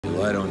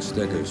Light on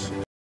stickers.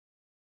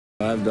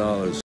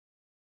 $5.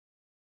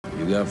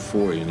 You got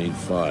 4, you need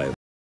 5.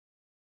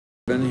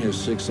 Been here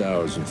 6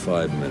 hours and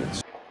 5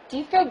 minutes. Do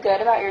you feel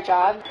good about your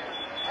job?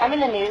 I'm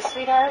in the news,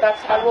 sweetheart.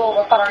 I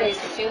will fucking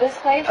sue this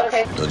place.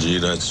 Okay. Oh, gee,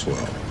 that's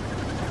swell.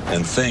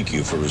 And thank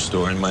you for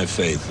restoring my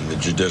faith in the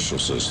judicial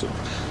system.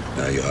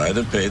 Now you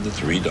either pay the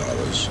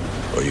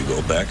 $3 or you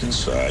go back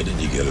inside and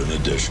you get an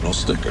additional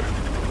sticker.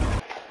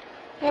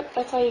 Yep,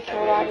 that's all you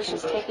care about is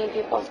just taking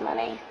people's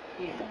money.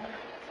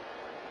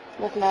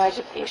 With no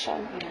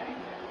education.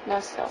 No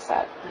skill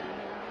set.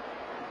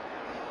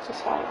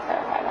 Just want to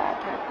clarify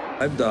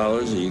that.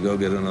 $5 or you go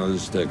get another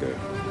sticker.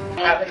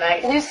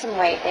 Lose some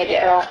weight, baby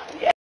girl.